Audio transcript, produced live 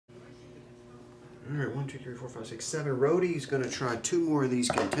All right, 1, 2, 3, 4, 5, 6, 7. Rody's going to try 2 more of these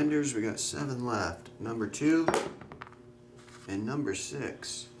contenders. We got 7 left. Number 2 and number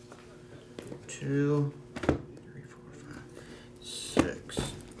 6. 2, 3, 4, 5, 6.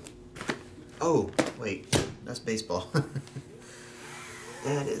 Oh, wait. That's baseball.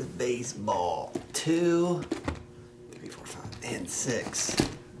 That is baseball. 2, 3, 4, 5, and 6.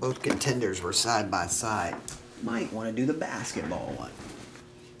 Both contenders were side by side. Might want to do the basketball one.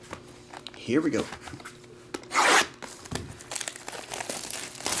 Here we go.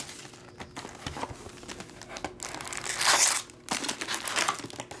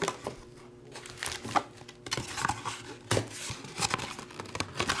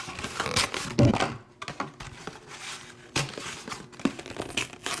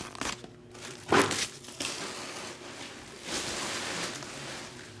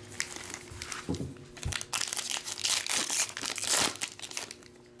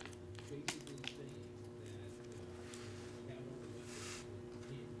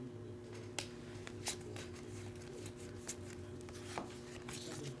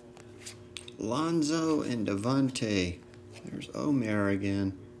 Lonzo and Devontae. There's Omer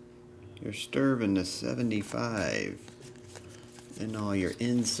again. You're Sturvin to 75. And all your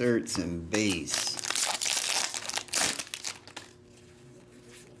inserts and base.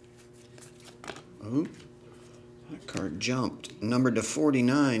 Oh, that card jumped. Numbered to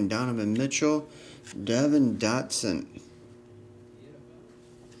 49, Donovan Mitchell, Devin Dotson.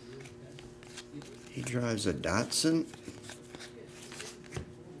 He drives a Dotson.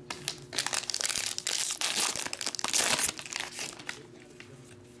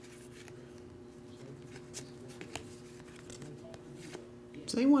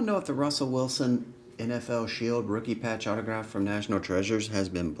 Does anyone know if the Russell Wilson NFL Shield rookie patch autograph from National Treasures has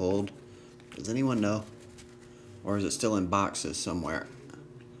been pulled? Does anyone know? Or is it still in boxes somewhere?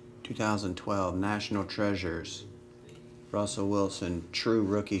 2012 National Treasures. Russell Wilson True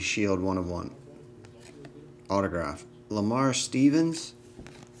Rookie Shield 1 of 1. Autograph. Lamar Stevens.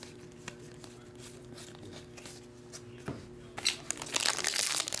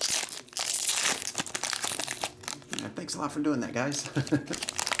 Yeah, thanks a lot for doing that, guys.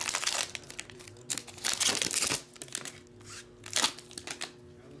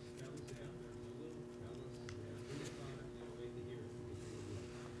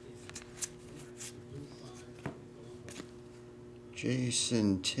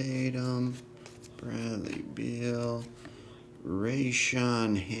 Jason Tatum, Bradley Beal,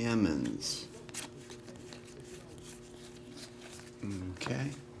 Rayshawn Hammonds.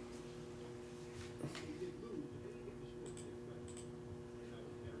 Okay.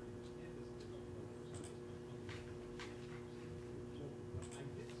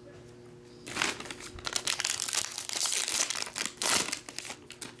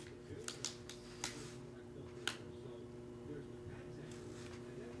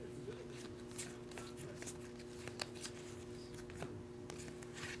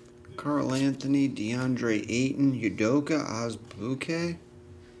 Carl Anthony, DeAndre Ayton, Udoka, Osbike.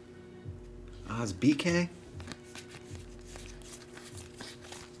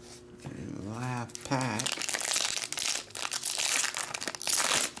 And last pack.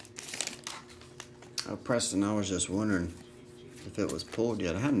 Oh, Preston, I was just wondering if it was pulled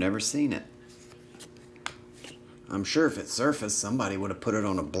yet. I have never seen it. I'm sure if it surfaced, somebody would have put it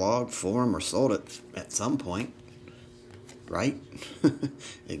on a blog, forum, or sold it at some point. Right?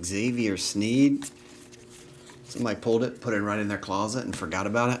 Xavier Sneed. Somebody pulled it, put it right in their closet, and forgot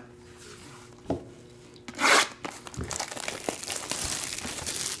about it.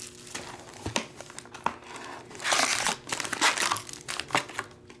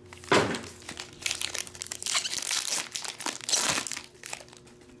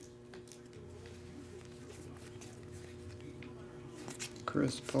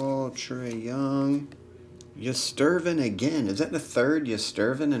 Chris Paul, Trae Young. Yasturvin again. Is that the third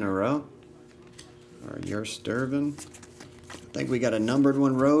Yasturvin in a row? Or Yasturvin? I think we got a numbered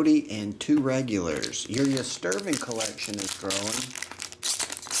one, Rody, and 2 regulars. Your Yasturvin collection is growing.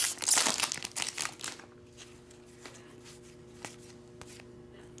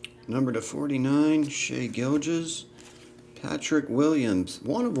 Number to 49, Shea Gilgeous. Patrick Williams,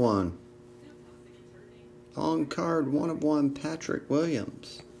 1 of 1. On card, 1 of 1, Patrick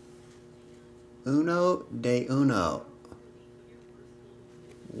Williams. Uno de uno.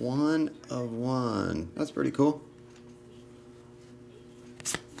 1 of 1. That's pretty cool.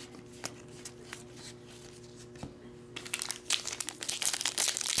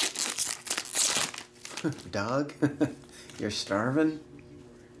 Doug, you're starving?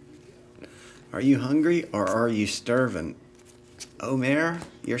 Are you hungry or are you starving? Omer,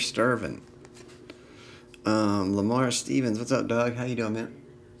 you're starving. Lamar Stevens. What's up, Doug? How you doing, man?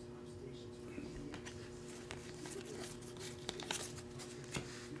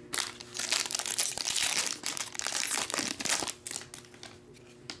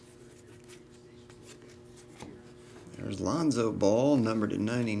 There's Lonzo Ball, numbered to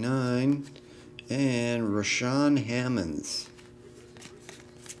 99. And Rashawn Hammonds.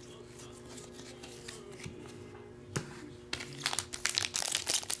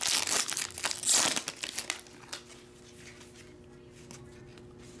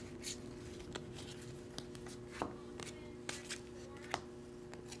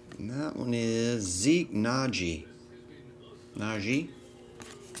 And that one is Zeke Najee. Najee.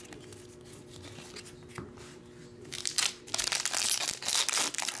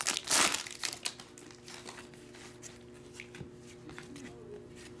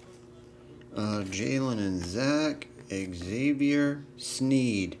 Jalen and Zach, Xavier,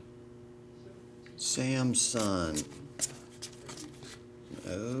 Sneed, Samson.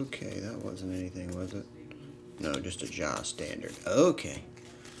 Okay, that wasn't anything, was it? No, just a Jaw standard. Okay.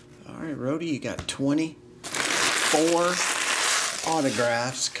 All right, Rody, you got 24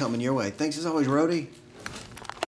 autographs coming your way. Thanks as always, Rody.